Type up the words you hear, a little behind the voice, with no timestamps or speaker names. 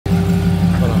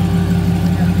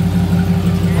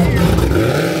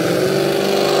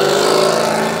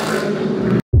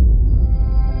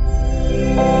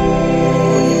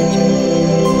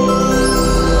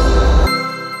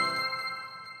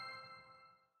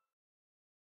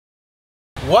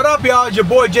What up, y'all? It's your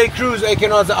boy Jay Cruz,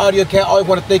 aka the AUDIOZONE. Always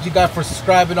want to thank you guys for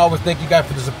subscribing. Always thank you guys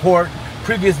for the support.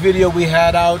 Previous video we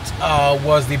had out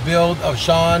was the build of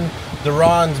Sean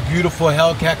Duran's beautiful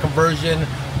Hellcat conversion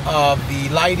of the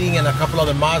lighting and a couple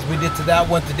other mods we did to that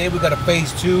one. Today we got a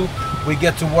phase 2. We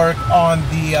get to work on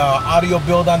the audio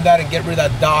build on that and get rid of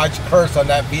that Dodge curse on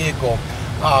that vehicle.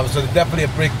 So it's definitely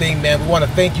a big thing, man. We want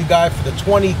to thank you guys for the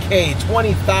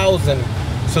 20,000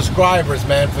 subscribers,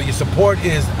 man. For your support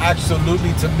is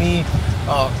absolutely, to me,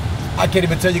 I can't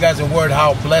even tell you guys in word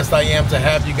how blessed I am to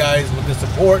have you guys with the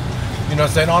support. You know what I'm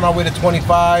saying? On our way to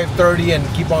 25, 30,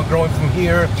 and keep on growing from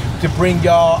here to bring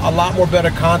y'all a lot more better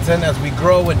content as we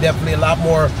grow, and definitely a lot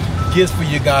more gifts for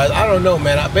you guys. I don't know,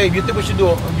 man. Babe, you think we should do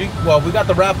well, we got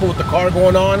the raffle with the car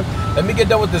going on. Let me get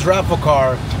done with this raffle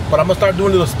car, but I'm gonna start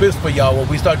doing little spits for y'all when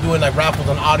we start doing like raffles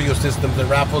on audio systems and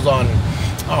raffles on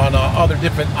other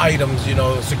different items, you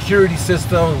know, security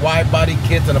systems, wide body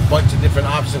kits, and a bunch of different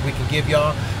options we can give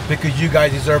y'all because you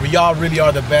guys deserve it. Y'all really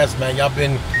are the best, man. Y'all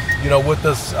been, you know, with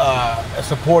us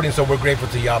supporting, so we're grateful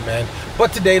to y'all, man.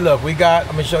 But today, look, we got,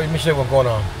 let me show you what's going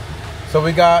on. So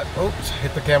we got, oops,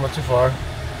 hit the camera too far.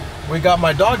 We got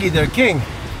my doggy there, King.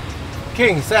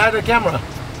 King, say hi to the camera.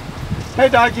 Hey,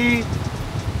 doggy.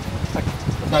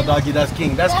 That's not doggy, that's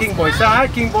King. That's King Boy. Say hi,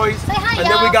 King Boys. Say hi, and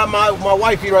then we got my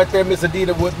wifey right there, Miss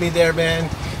Adita, with me there, man.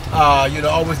 You know,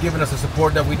 always giving us the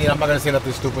support that we need. I'm not gonna say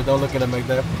nothing stupid. Don't look at him like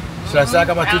that. Should I say I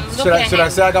got my two? Should I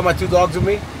say I got my 2 dogs with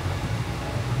me?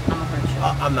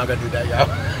 I'm not gonna do that,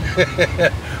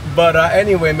 y'all. But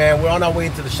anyway, man, we're on our way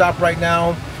into the shop right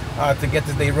now to get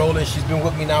this day rolling. She's been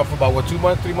with me now for about what, 2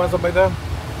 months, 3 months, something like that.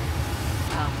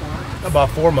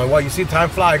 About 4 months. Well, you see, time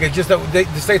flies. It's just they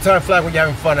say time flies when you're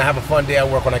having fun. I have a fun day at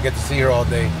work when I get to see her all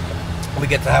day. We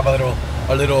get to have a little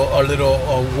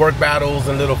work battles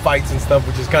and little fights and stuff,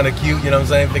 which is kind of cute. You know what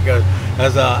I'm saying? Because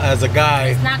as a guy,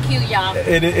 it's not cute, y'all.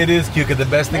 It is cute because the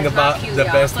best thing about cute, the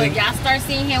best thing. Y'all start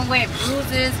seeing him with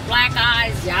bruises, black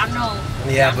eyes. Y'all know.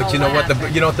 Yeah, but you know what?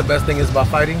 You know what the best thing is about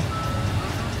fighting?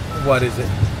 What is it?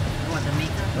 What, the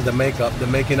makeup? The makeup. The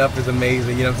making up is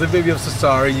amazing. You know, so baby, I'm so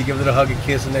sorry. You give it a hug and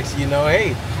kiss, and next thing you know,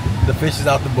 hey, the fish is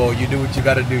out the bowl. You do what you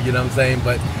got to do. You know what I'm saying?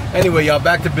 But anyway, y'all,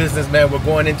 back to business, man. We're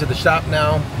going into the shop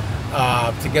now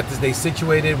to get this day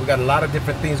situated. We got a lot of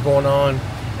different things going on,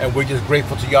 and we're just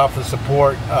grateful to y'all for the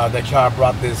support that y'all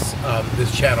brought this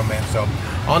channel, man. So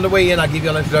on the way in, I'll give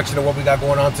you an introduction of what we got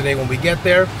going on today when we get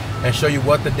there and show you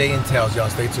what the day entails. Y'all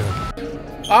stay tuned.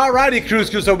 Alrighty, Cruise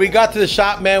Crew. So we got to the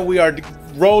shop, man. We are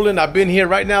rolling. I've been here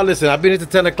right now. Listen, I've been here to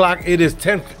 10 o'clock. It is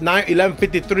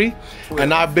 11:53,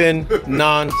 and I've been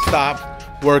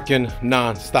non-stop working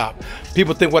non-stop.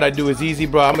 People think what I do is easy,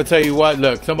 bro. I'm gonna tell you what.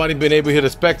 Look, somebody's been able here to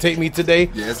spectate me today.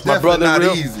 Yeah, it's my brother not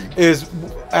Real easy.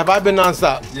 Have I been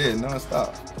non-stop? Yeah,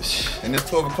 non-stop. And it's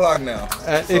 12 o'clock now.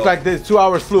 It's like this 2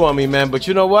 hours flew on me, man. But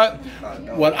you know what?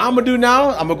 What I'm gonna do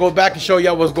now, I'm gonna go back and show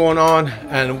y'all what's going on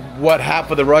and what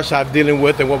half of the rush I'm dealing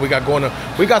with and what we got going on.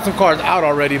 We got some cars out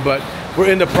already, but we're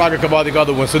in the progress of all the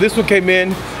other ones. So this one came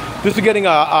in. This is getting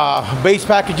a base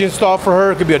package installed for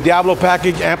her. It could be a Diablo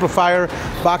package, amplifier,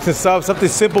 box and sub, something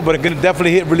simple, but it's gonna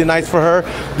definitely hit really nice for her.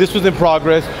 This was in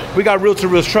progress. We got Real to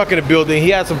Real's truck in the building. He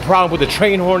had some problem with the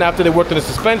train horn after they worked on the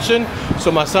suspension.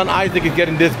 So my son Isaac is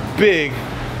getting this big,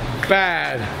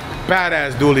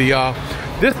 badass dually, y'all.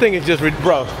 This thing is just,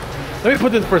 bro, let me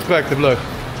put this in perspective. Look,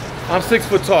 I'm 6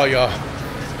 foot tall, y'all.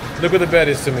 Look what the bed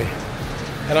is to me.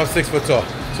 And I'm 6 foot tall.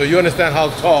 So you understand how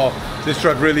tall this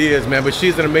truck really is, man. But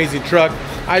she's an amazing truck.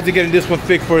 Isaac getting this one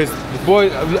fixed for his boy.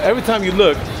 Every time you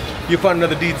look, you find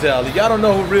another detail. If y'all don't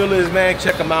know who Real is, man,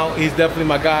 check him out. He's definitely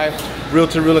my guy. Real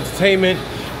to Real Entertainment,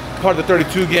 part of the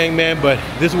 32 gang, man. But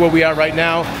this is where we are right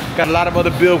now. Got a lot of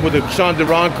other builds with the Sean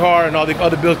Duran car and all the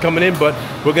other builds coming in, but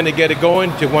we're gonna get it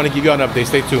going. Just want to give you an update.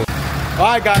 Stay tuned. All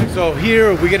right, guys, so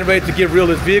here we're getting ready to give Real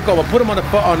his vehicle. I'm gonna put him on the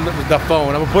phone. I'm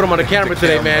gonna put him on the camera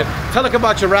today, man. Tell us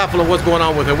about your raffle and what's going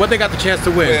on with it. What they got the chance to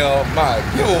win? Well, my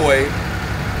giveaway,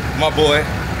 my boy.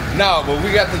 No, but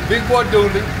we got this big boy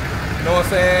dually. You know what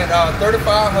I'm saying?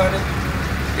 3,500.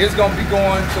 It's gonna be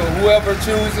going to whoever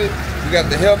chooses it. We got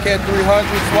the Hellcat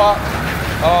 300 swap.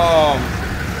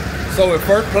 So if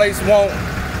first place won't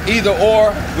either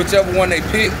or, whichever one they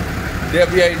pick, they'll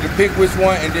be able to pick which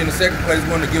one, and then the second place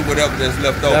one to get whatever that's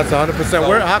left over. That's 100%. So,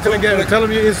 how can they get it? Tell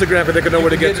them your Instagram so they can know where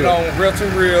to get to it. On Real to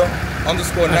Real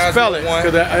 _901. Spell it,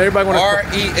 because everybody want to.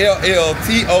 RELLTOREAL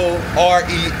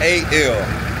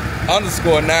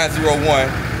 _901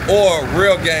 or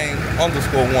Real Gang _1.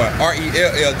 RELLGANG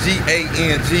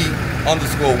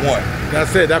 _1.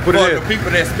 That's it. That's what it is. For the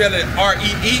people that spell it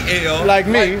R-E-E-L. Like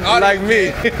me. Like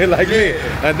me. Like me.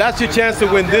 And that's your chance to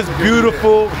win this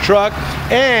beautiful truck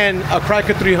and a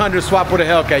Kryker 300 swap with a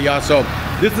Hellcat, y'all. So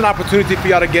this is an opportunity for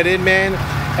y'all to get in, man.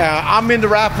 I'm in the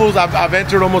raffles. I've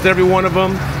entered almost every one of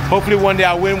them. Hopefully one day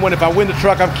I win one. If I win the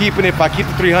truck, I'm keeping it. If I keep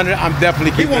the 300, I'm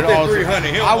definitely keeping it. He wants that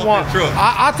 300. He don't want that truck.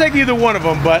 I'll take either one of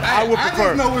them, but I would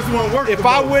prefer. I just know which one works. If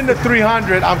I win the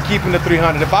 300, I'm keeping the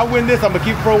 300. If I win this, I'm gonna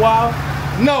keep it for a while.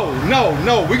 No.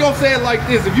 We're gonna say it like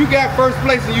this. If you got first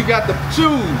place and you got to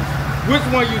choose, which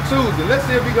one you choosing? Let's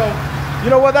see if we go. You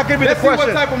know what? That could be the question.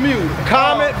 Let's see what type of music.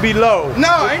 Comment below.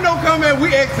 No, ain't no comment.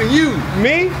 We asking you.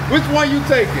 Me? Which one you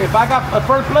taking? If I got a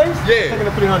first place, yeah, taking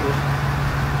the 300.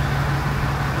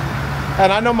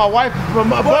 And I know my wife, but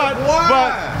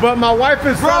my wife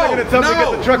is probably gonna tell me to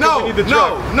get the truck if we need the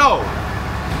truck. No.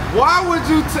 Why would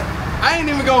you? I ain't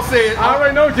even gonna say it. I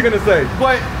already know what you're gonna say.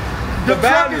 But the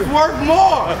truck is worth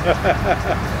more.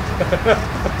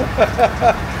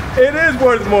 It is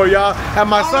worth more, y'all. And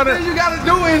my son. All you gotta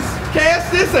do is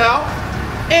cash this out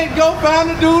and go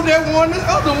find the dude that won the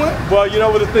other one. Well, you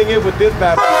know what the thing is with this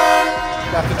bad boy?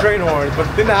 That's the train horn. But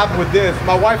the thing that happened with this,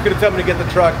 my wife gonna tell me to get the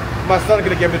truck. My son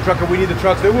gonna give me the truck, and we need the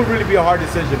truck. So it would really be a hard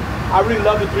decision. I really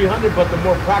love the 300, but the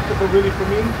more practical really for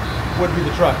me would be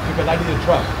the truck because I need a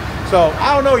truck. So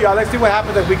I don't know, y'all. Let's see what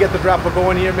happens as we get the raffle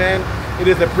going here, man. It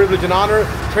is a privilege and honor.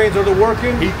 Trains are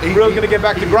working. Real's gonna get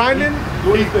back to grinding.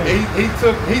 He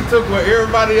took what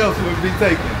everybody else would be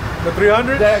taking. The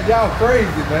 300? Y'all crazy,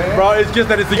 man. Bro, it's just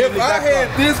that it's a unique. If I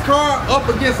had this car up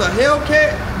against a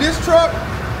Hellcat, this truck,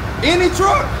 any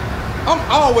truck, I'm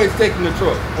always taking the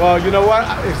truck. Well, you know what?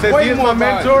 Since he is my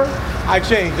mentor, I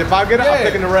changed. If I get it, I'm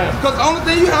taking the Ram. Because the only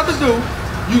thing you have to do,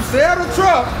 you sell the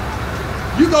truck,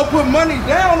 you go put money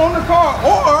down on the car,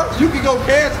 or you can go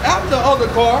cash out the other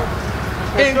car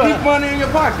and keep money in your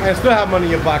pocket. And still have money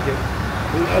in your pocket.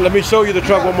 Let me show you the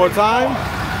truck one more time.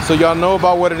 So y'all know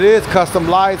about what it is. Custom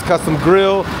lights, custom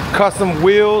grill, custom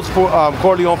wheels for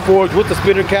Corleone Forge with the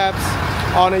spinner caps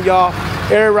on it, y'all.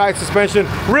 Air ride suspension.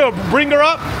 Real, bring her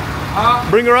up.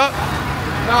 Bring her up.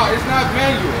 No, it's not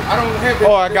manual. I don't have it.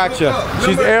 Oh, I got you.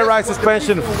 She's air ride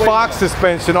suspension, Fox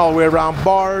suspension all the way around,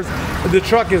 bars. The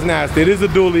truck is nasty. It is a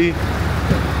dually.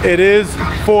 It is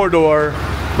 4-door.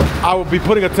 I will be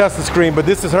putting a Tesla screen, but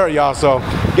this is her, y'all. So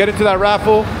get into that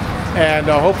raffle, and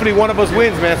hopefully one of us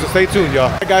wins, man. So stay tuned, y'all.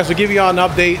 All right, guys, we'll give y'all an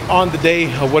update on the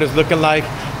day of what it's looking like.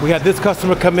 We had this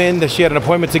customer come in that she had an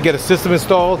appointment to get a system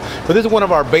installed, but this is one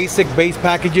of our basic base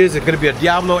packages. It's going to be a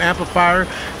Diablo amplifier,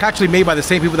 actually made by the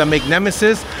same people that make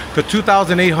Nemesis. The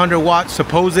 2,800 watt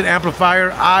supposed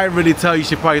amplifier. I really tell you,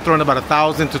 she's probably throwing about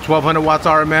 1,000 to 1,200 watts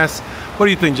RMS. What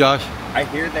do you think, Josh? I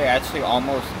hear they actually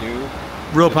almost do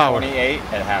real power. 28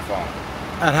 at half ohm.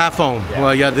 At half ohm. Yeah.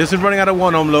 Well, yeah, this is running out of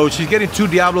 1 ohm load. She's getting 2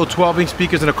 Diablo 12-inch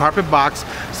speakers in a carpet box.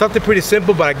 Something pretty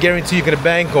simple, but I guarantee you're gonna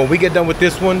bang. When we get done with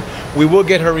this one, we will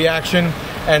get her reaction,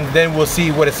 and then we'll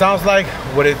see what it sounds like,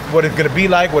 what it's gonna be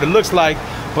like, what it looks like,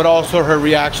 but also her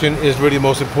reaction is really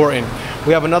most important.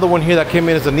 We have another one here that came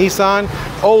in as a Nissan.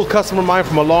 Old customer of mine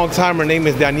from a long time. Her name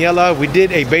is Daniela. We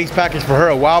did a bass package for her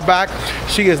a while back.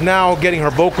 She is now getting her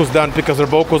vocals done because her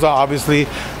vocals are obviously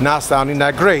not sounding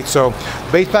that great. So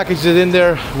bass package is in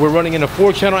there. We're running in a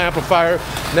 4-channel amplifier.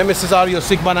 Nemesis Audio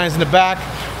 6x9s in the back.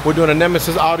 We're doing a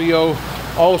Nemesis Audio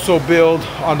also build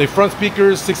on the front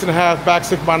speakers, 6.5, back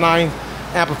 6x9.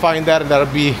 Amplifying that, and that'll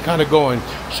be kind of going.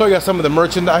 Show you some of the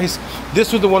merchandise.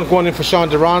 This was the one going in for Sean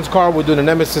Duran's car. We're doing a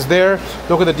Nemesis there.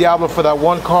 Look at the Diablo for that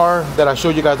one car that I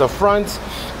showed you guys up front.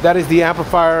 That is the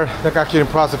amplifier that's actually in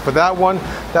process for that one.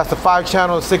 That's the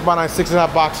 5-channel, 6x9,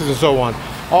 6.5 boxes, and so on.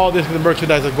 All this is the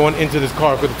merchandise that's going into this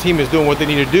car because the team is doing what they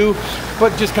need to do,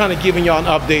 but just kind of giving y'all an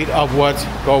update of what's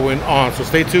going on. So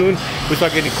stay tuned. We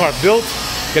start getting the car built,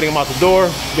 getting them out the door,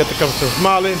 get the customer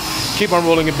smiling, keep on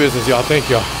rolling in business, y'all. Thank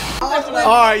y'all.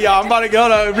 All right, y'all. I'm about to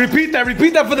go. Repeat that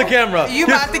for the camera. You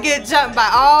about to get jumped by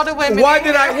all the women. What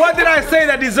did I say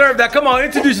that deserved that? Come on,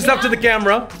 introduce yourself to the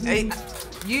camera.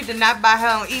 You did not buy her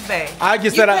on eBay. I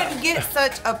just you said couldn't get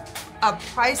such a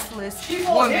priceless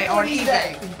woman on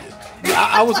eBay.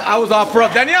 I was off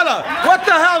rough. Daniela, what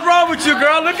the hell's wrong with you,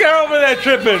 girl? Look at her over there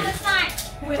tripping.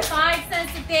 With 5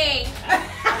 cents a day.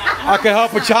 I can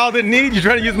help a child in need. You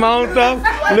trying to use my own stuff?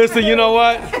 Listen, you know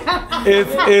what?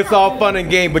 It's all fun and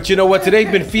game, but you know what?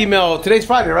 Today's been female. Today's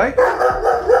Friday, right?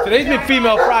 Today's been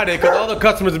Female Friday because all the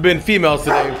customers have been females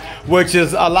today, which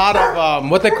is a lot of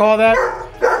what they call that?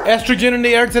 Estrogen in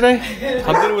the air today.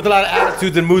 I'm dealing with a lot of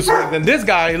attitudes and mood swings. And this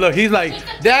guy, look, he's like,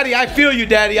 "Daddy, I feel you,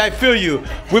 Daddy, I feel you."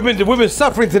 We've been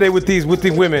suffering today with these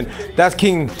women. That's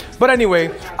King. But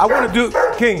anyway, I want to do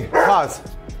King. Pause.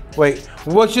 Wait,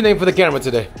 what's your name for the camera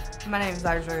today? My name is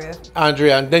Andrea.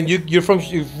 Andrea, and then you're from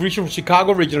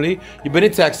Chicago originally. You've been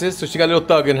in Texas, so she got a little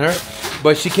thug in her.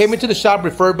 But she came into the shop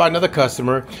referred by another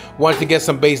customer, wanted to get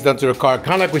some bass done to her car,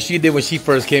 kind of like what she did when she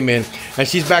first came in. And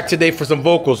she's back today for some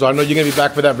vocals, so I know you're gonna be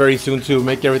back for that very soon too.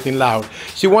 Make everything loud.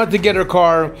 She wanted to get her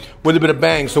car with a bit of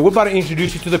bang, so we're about to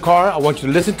introduce you to the car. I want you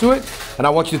to listen to it, and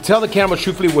I want you to tell the camera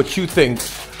truthfully what you think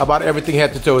about everything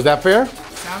head to toe. Is that fair?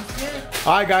 Sounds good.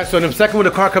 All right, guys, so in a second when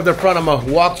the car comes in front, I'm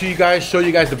gonna walk to you guys, show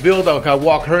you guys the build. I'll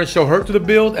walk her and show her to the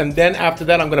build, and then after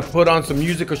that, I'm gonna put on some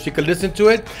music so she can listen to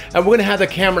it. And we're gonna have the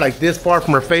camera like this far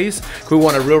from her face, because we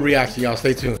want a real reaction, y'all.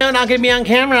 Stay tuned. You're not gonna be on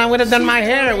camera, I would have done my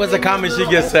hair, was the comment she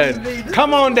just said.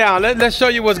 Come on down, let's show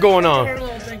you what's going on.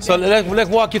 So let's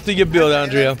walk you through your build,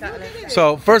 Andrea.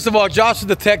 So first of all, Josh is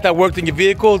the tech that worked in your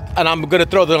vehicle, and I'm gonna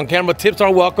throw that on camera. Tips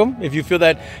are welcome if you feel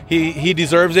that he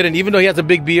deserves it. And even though he has a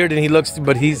big beard and he looks,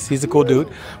 but he's a cool dude.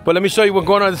 But let me show you what's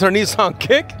going on. This is our Nissan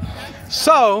Kick.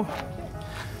 So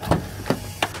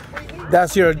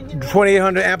that's your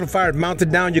 2800 amplifier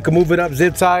mounted down. You can move it up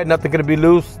zip tied. Nothing gonna be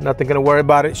loose. Nothing gonna worry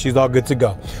about it. She's all good to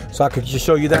go. So I could just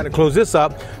show you that and close this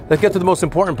up. Let's get to the most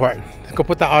important part. Let's go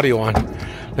put the audio on.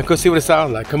 Let's go see what it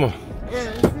sounds like. Come on.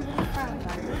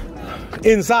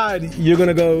 Inside, you're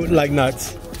gonna go like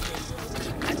nuts.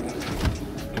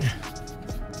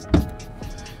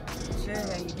 Sure,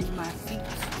 how you do my feet.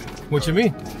 What you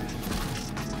mean?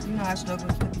 You know I struggle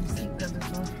with putting the seat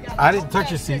covers on. I didn't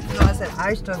touch your seat. No, I said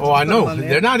I struggle. Oh, I with putting know. them on there.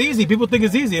 They're not easy. People think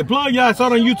it's easy. Plug, yeah, I saw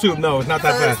it on YouTube. No, it's not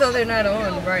that fast. So they're not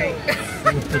on, right?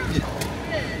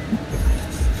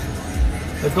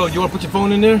 Let's go. You wanna put your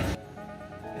phone in there?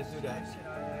 Let's do that.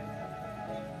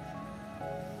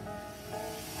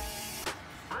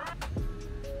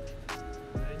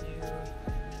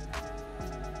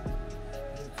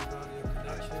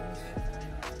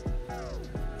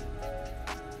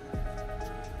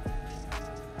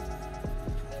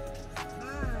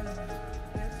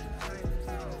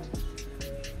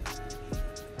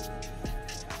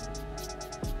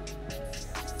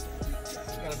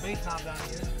 Got a bass knob down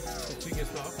here to tweak your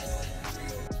stuff.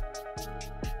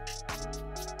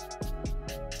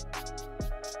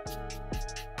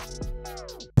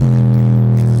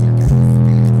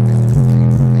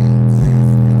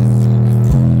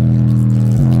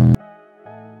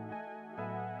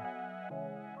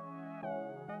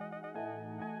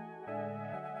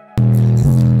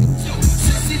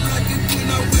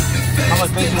 How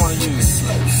much bass you want to use?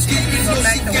 Go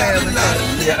back to where it was at.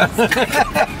 Yeah.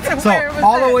 So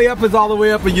all the way up is all the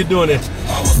way up and you're doing it.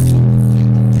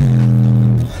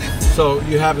 So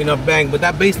you have enough bang, but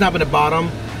that bass knob in the bottom,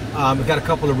 it got a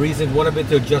couple of reasons. One of it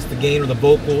to adjust the gain or the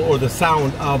vocal or the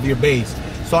sound of your bass.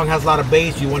 Song has a lot of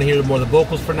bass, you want to hear more of the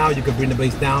vocals for now, you can bring the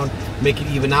bass down, make it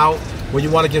even out. When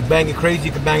you want to just bang it crazy,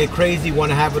 you can bang it crazy. You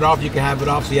want to have it off, you can have it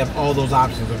off, so you have all those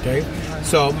options, okay?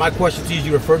 So my question to you is,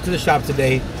 you referred to the shop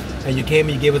today and you came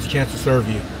and you gave us a chance to serve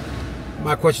you.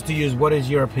 My question to you is, what is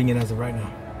your opinion as of right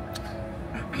now?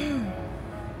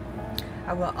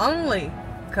 I will only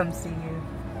come see you.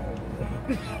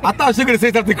 I thought she was gonna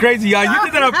say something crazy, y'all. You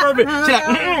did that on purpose. She's like,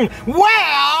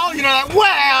 well, you know, like,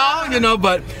 well, you know,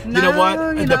 but you know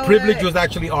what? You The know privilege what? was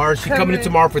actually ours. She's coming in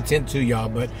tomorrow for 10 too, y'all,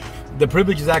 but the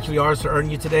privilege is actually ours to earn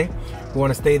you today. We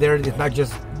want to stay there. It's not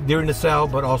just during the sale,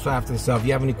 but also after the sale. If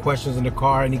you have any questions in the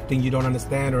car, anything you don't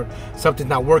understand, or something's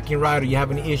not working right, or you have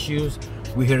any issues,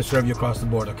 we're here to serve you across the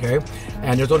board, okay?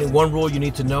 And there's only one rule you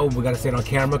need to know. We got to say it on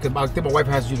camera, because I think my wife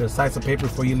has you to sign some paper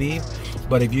before you leave.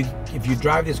 But if you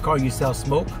drive this car and you sell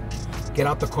smoke, get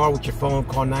out the car with your phone,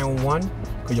 call 911,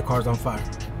 because your car's on fire.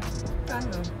 I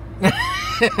know.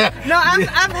 No,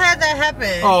 I've had that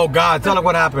happen. Oh God, tell her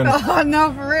what happened. Oh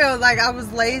no, for real. Like, I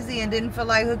was lazy and didn't feel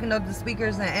like hooking up the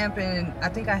speakers and amping. And I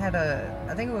think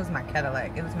it was my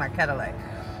Cadillac. It was my Cadillac.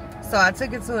 So I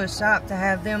took it to a shop to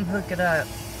have them hook it up.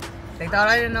 They thought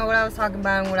I didn't know what I was talking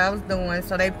about and what I was doing.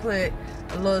 So they put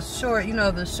a little short, you know,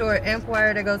 the short amp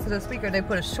wire that goes to the speaker. They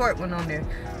put a short one on there.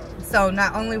 So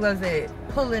not only was it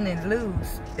pulling it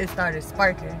loose, it started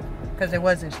sparking because it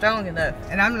wasn't strong enough.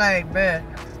 And I'm like, bruh,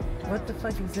 what the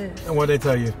fuck is this? And what they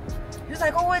tell you? He was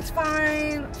like, oh, it's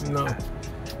fine. No.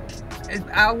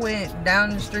 I went down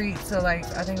the street to, like,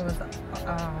 I think it was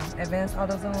Advanced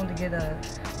AUDIOZONE to get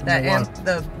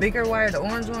the bigger wire, the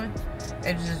orange one,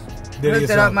 and just hooked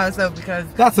it up myself, because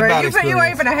that's a bad you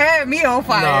ain't finna have me on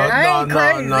fire. I ain't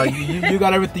crazy. No, you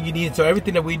got everything you need. So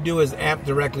everything that we do is amp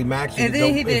directly max. And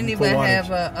then he didn't even have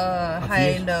a high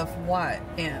enough watt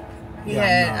amp. He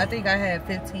had, I think I had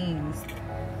 15s.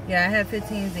 Yeah, I had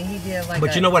 15s and he did like.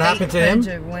 But you know what happened to him?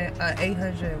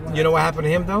 800. You know what happened to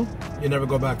him though? You never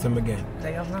go back to him again.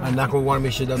 I'm not gonna want to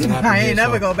make sure it doesn't happen. I ain't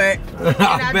never go back.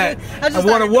 I bet. I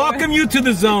want to welcome you to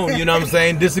the zone. You know what I'm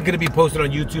saying? This is gonna be posted on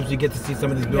YouTube, so you get to see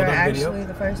some of these build-up videos. You're actually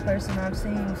the first person I've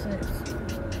seen since.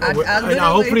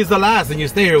 Hopefully it's the last, and you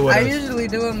stay here with us. I usually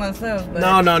do it myself. But no.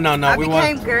 I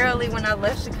became girly when I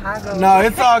left Chicago. No,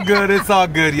 it's all good. It's all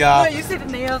good, y'all. You see the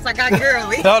nails? I got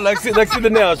girly. No, let's see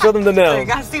the nails. Show them the nails. You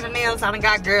gotta see the nails. I done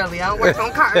got girly. I don't work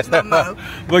on cars no more.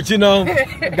 But you know,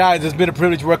 guys, it's been a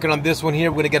privilege working on this one here.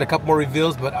 We're gonna get a couple more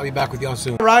reveals, but I'll be back with y'all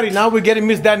soon. Alrighty, now we're getting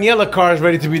Miss Daniela cars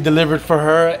ready to be delivered for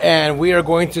her, and we are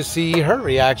going to see her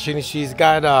reaction. She's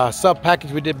got a sub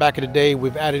package we did back in the day.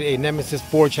 We've added a Nemesis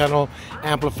 4-channel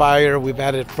amplifier. We've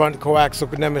added front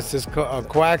coaxial Nemesis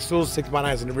coaxials,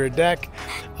 6x9s in the rear deck.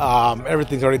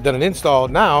 Everything's already done and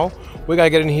installed. Now we gotta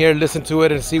get in here, listen to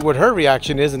it, and see what her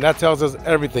reaction is, and that tells us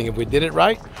everything, if we did it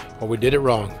right or we did it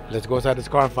wrong. Let's go inside this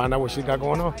car and find out what she got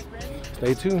going on.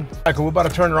 Stay tuned. All right, we're about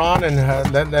to turn her on and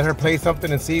let her play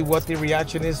something and see what the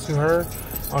reaction is to her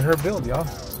on her build, y'all.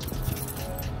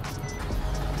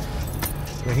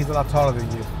 Yeah, he's a lot taller than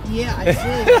you. Yeah, I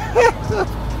see.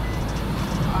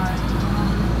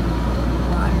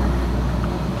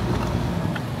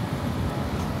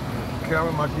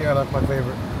 Caramel macchiato, that's my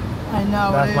favorite. I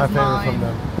know. That's my favorite from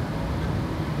them.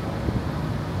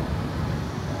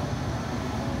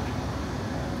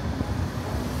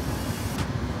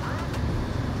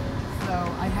 So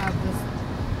I have this.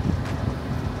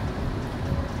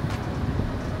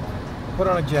 Put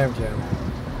on a jam.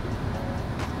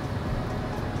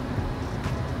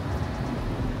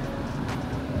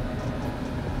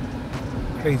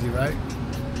 Crazy, right?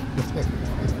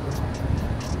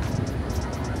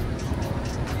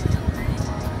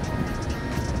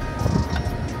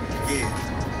 Yeah.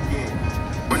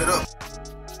 Run it up.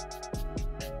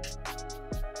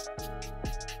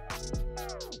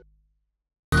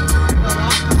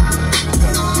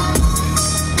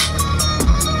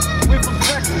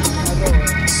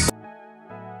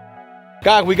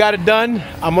 Guys, we got it done.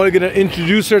 I'm only gonna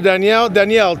introduce her, Danielle.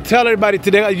 Danielle, tell everybody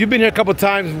today, you've been here a couple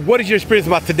times. What is your experience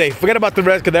about today? Forget about the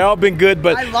rest, because they've all been good,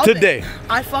 but I love today. It.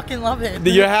 I fucking love it.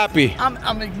 You're happy? I'm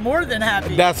more than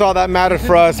happy. That's all that matters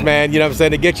for us, man. You know what I'm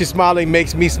saying? To get you smiling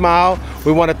makes me smile.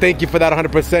 We want to thank you for that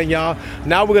 100%, y'all.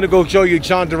 Now we're gonna go show you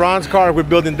Sean Duran's car. We're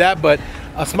building that, but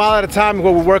a smile at a time is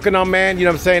what we're working on, man. You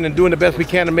know what I'm saying? And doing the best we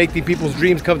can to make these people's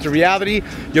dreams come to reality.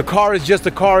 Your car is just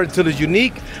a car until it's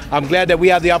unique. I'm glad that we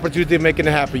have the opportunity of making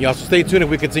it happen, y'all. So stay tuned if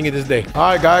we continue this day.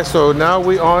 All right, guys. So now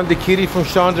we on the kitty from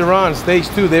Sean Duran, stage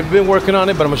 2. They've been working on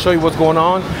it, but I'm gonna show you what's going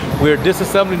on. We're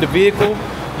disassembling the vehicle.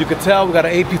 You can tell we got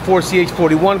an AP4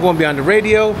 CH41 going behind the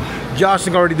radio. Josh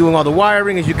is already doing all the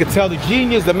wiring. As you can tell, the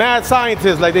genius, the mad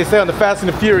scientist, like they say on the Fast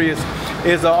and the Furious,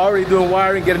 is already doing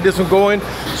wiring, getting this one going.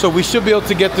 So we should be able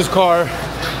to get this car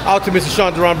out to Mr.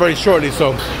 Sean Duran very shortly.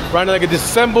 So right now I can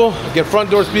disassemble, get front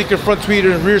door speaker, front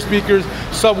tweeters, rear speakers,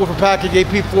 subwoofer package,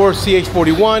 AP4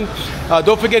 CH41.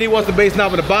 Don't forget he wants the bass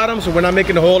knob on the bottom, so we're not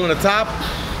making the hole on the top.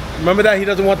 Remember that? He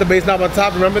doesn't want the bass knob on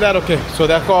top. Remember that? Okay, so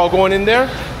that's all going in there.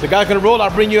 The guy's gonna roll.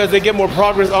 I'll bring you as they get more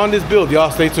progress on this build.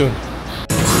 Y'all stay tuned.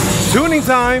 Tuning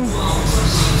time.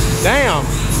 Damn.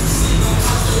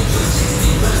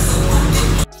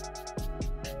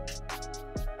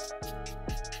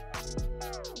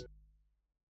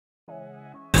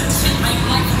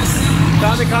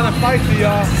 Sounding kind of spicy,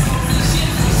 y'all.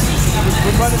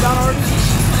 We're running down already?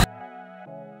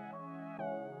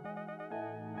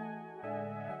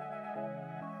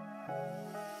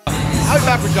 I'll be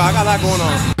back with y'all. I got a lot going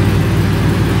on.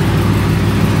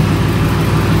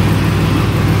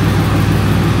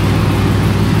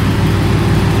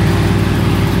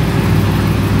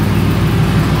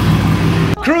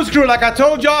 Cruise Crew, like I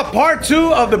told y'all, part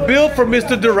 2 of the build for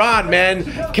Mr. Duran, man.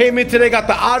 Came in today, got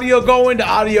the audio going. The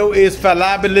audio is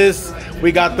fabulous.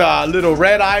 We got the little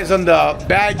red eyes on the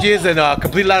badges and a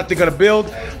complete lot of things on the build.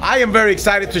 I am very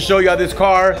excited to show y'all this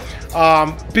car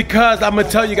because I'm gonna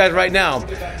tell you guys right now,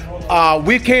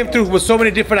 we came through with so many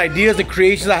different ideas and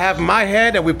creations I have in my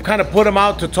head, and we've kind of put them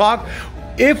out to talk.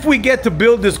 If we get to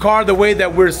build this car the way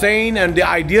that we're saying and the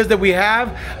ideas that we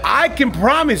have, I can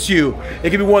promise you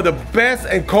it can be one of the best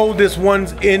and coldest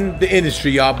ones in the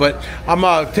industry, y'all. But I'm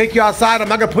gonna take you outside. I'm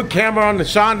not gonna put camera on the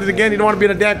Sean again. You don't want to be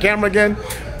in a damn camera again.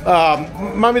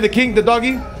 Mommy the king, the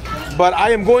doggy. But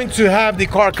I am going to have the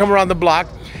car come around the block,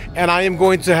 and I am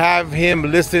going to have him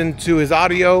listen to his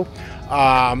audio.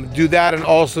 Do that, and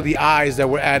also the eyes that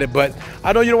were added. But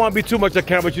I know you don't want to be too much on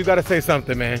camera, but you gotta say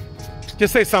something, man.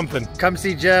 Just say something. Come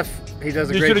see Jeff. He does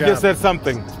a great job. You should have just said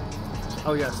something.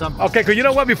 Oh yeah, some. Okay, cause you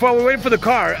know what? Before we're waiting for the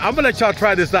car, I'm gonna let y'all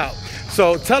try this out.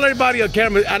 So tell everybody on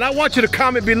camera, and I want you to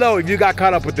comment below if you got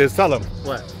caught up with this. Tell them.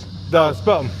 What?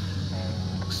 Spell them.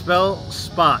 Spell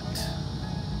spot.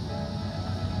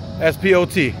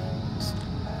 S-P-O-T.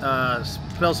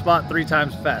 Spell spot 3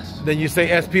 times fast. Then you say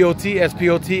S-P-O-T,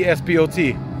 S-P-O-T,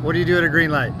 S-P-O-T. What do you do at a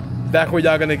green light? That's where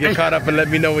y'all gonna get caught up, and let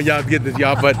me know when y'all get this,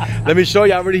 y'all. But let me show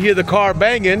you. I already hear the car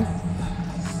banging.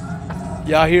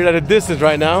 Y'all hear it at a distance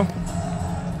right now.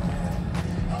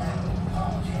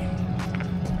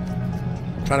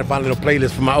 Trying to find a little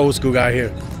playlist for my old school guy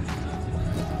here.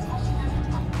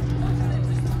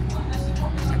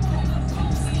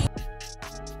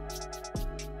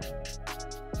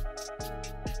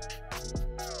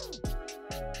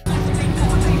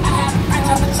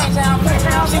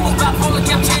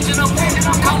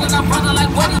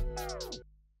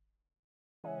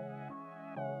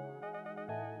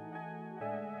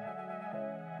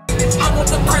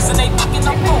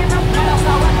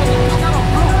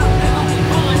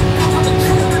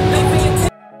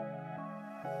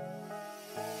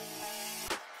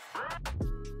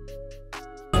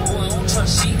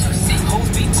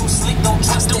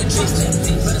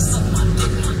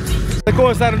 Let's go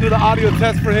inside and do the audio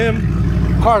test for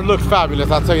him. Car looks fabulous,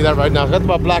 I'll tell you that right now. That's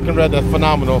about black and red, that's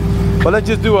phenomenal. But let's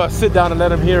just do a sit down and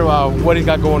let him hear what he's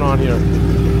got going on here.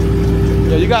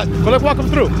 Yeah, you got, well, let's walk him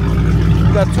through.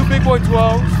 You got 2 big boy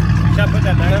 12s. Should I put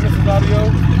that back? Nemesis audio.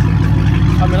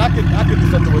 I mean, I could do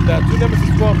something with that. 2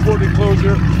 Nemesis 12, 40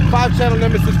 enclosure, 5-channel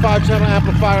Nemesis, 5-channel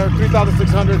amplifier,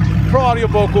 3600, pro audio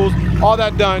vocals, all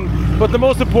that done. But the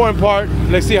most important part,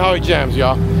 let's see how he jams,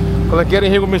 y'all. So let's get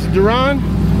in here with Mr. Duran.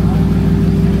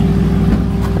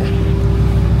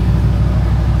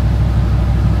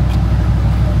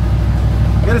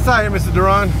 Get inside here, Mr.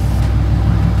 Duran.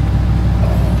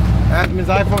 Admin's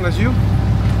iPhone, that's you?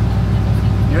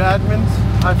 Your admin's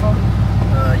iPhone?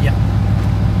 Yeah.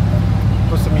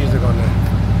 Put some music on there.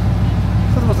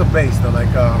 So it was a bass though, like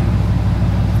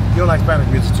you don't like Spanish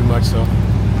music too much, so.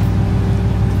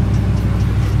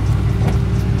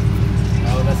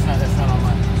 Oh, that's not on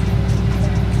mine.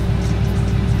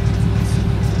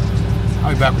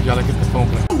 I'll be back with y'all. Let's get the phone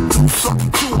play.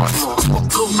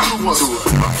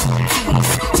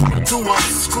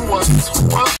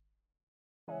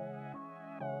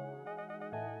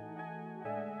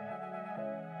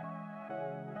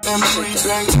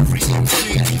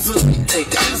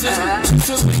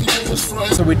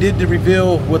 So we did the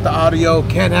reveal with the audio.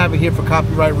 Can't have it here for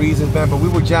copyright reasons, man. But we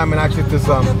were jamming actually to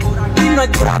some.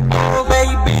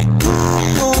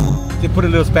 They put a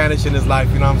little Spanish in his life,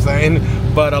 you know what I'm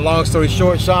saying? But long story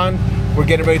short, Sean, we're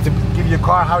getting ready to give you a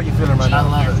car. How are you feeling right now?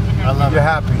 I love it. I love it. You're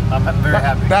happy. I'm very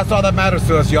happy. That's all that matters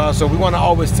to us, y'all. So we want to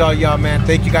always tell y'all, man,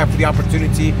 thank you guys for the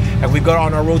opportunity. And we got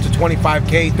on our road to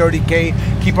 25K, 30K.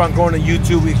 Keep on growing on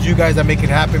YouTube. It's you guys that make it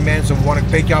happen, man. So we want to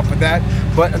thank y'all for that.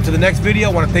 But until the next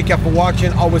video, I want to thank y'all for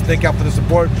watching. Always thank y'all for the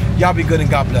support. Y'all be good and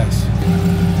God bless.